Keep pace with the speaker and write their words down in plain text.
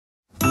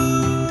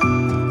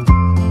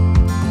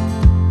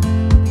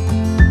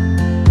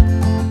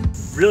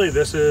really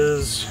this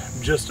is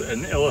just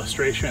an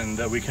illustration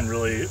that we can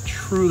really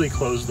truly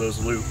close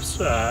those loops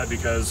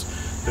because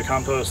the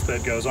compost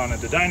that goes on at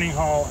the dining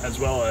hall, as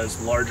well as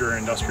larger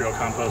industrial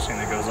composting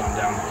that goes on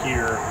down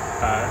here,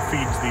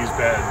 feeds these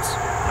beds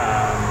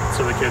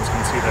so the kids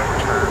can see that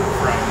return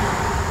from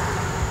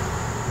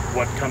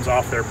what comes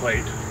off their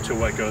plate to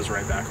what goes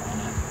right back on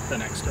it the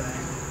next day.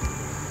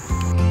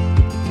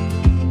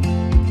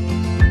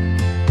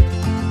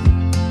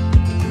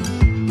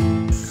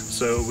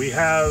 So we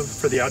have,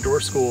 for the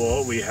outdoor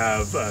school, we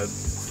have a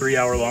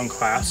 3-hour-long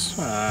class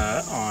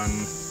on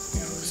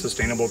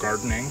sustainable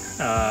gardening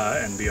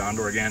and beyond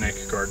organic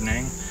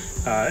gardening.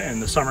 In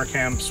the summer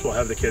camps, we'll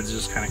have the kids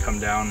just kind of come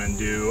down and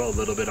do a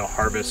little bit of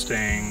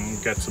harvesting,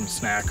 get some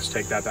snacks,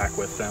 take that back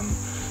with them.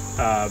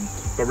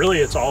 But really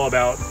it's all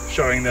about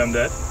showing them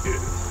that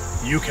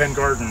you can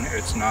garden,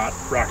 it's not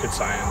rocket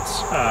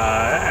science,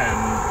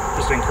 and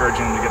just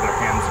encouraging them to get their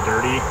hands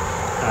dirty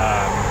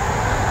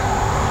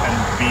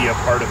and be a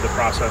part of the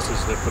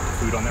processes that put the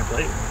food on their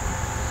plate.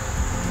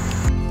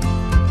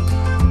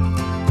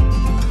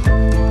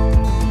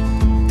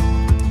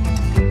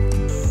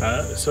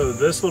 So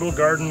this little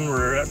garden,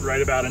 we're at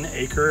right about an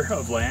acre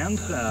of land,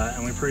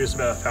 and we produce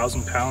about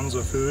 1,000 pounds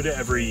of food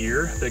every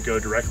year that go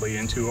directly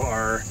into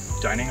our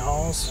dining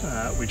halls.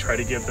 We try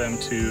to give them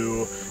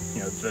to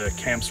the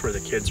camps where the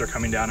kids are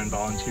coming down and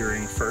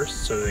volunteering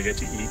first, so they get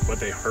to eat what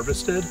they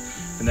harvested,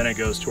 and then it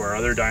goes to our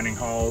other dining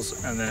halls,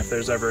 and then if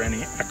there's ever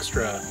any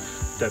extra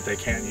that they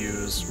can't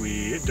use,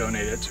 we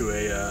donate it to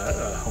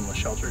a homeless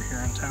shelter here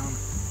in town.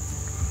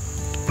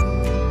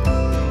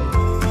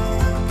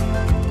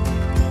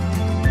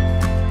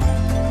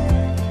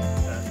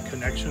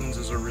 Connections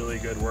is a really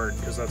good word,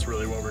 because that's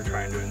really what we're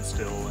trying to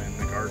instill in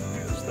the garden,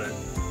 is that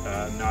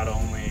not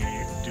only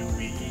do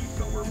we eat,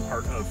 but we're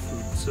part of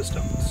food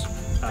systems.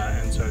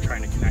 And so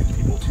trying to connect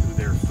people to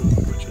their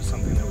food, which is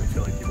something that we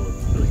feel like people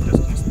really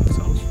distance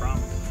themselves from.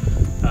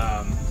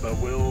 But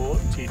we'll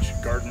teach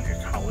garden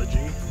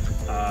ecology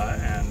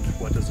and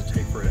what does it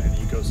take for an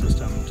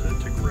ecosystem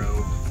to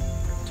grow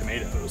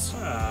tomatoes,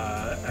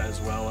 as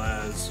well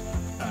as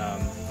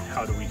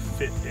how do we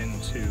fit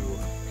into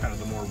kind of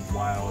the more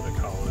wild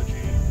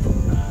ecology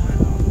on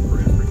the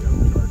periphery of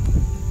the garden.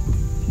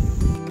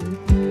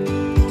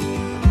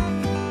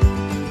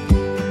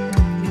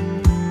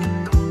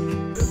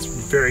 It's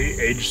very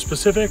age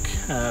specific.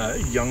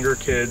 Younger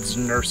kids,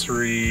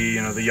 nursery,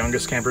 the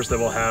youngest campers that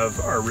we'll have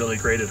are really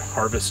great at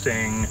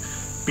harvesting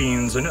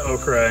beans and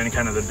okra and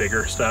kind of the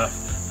bigger stuff.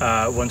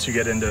 Once you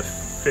get into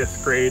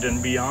 5th grade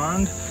and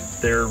beyond,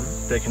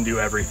 they can do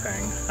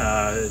everything.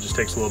 It just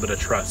takes a little bit of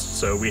trust.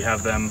 So we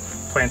have them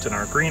plant in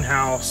our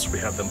greenhouse, we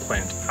have them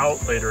plant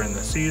out later in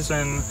the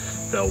season,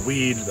 they'll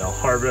weed, they'll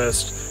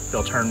harvest,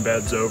 they'll turn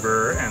beds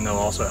over, and they'll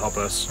also help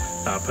us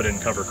put in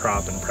cover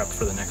crop and prep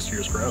for the next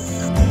year's growth.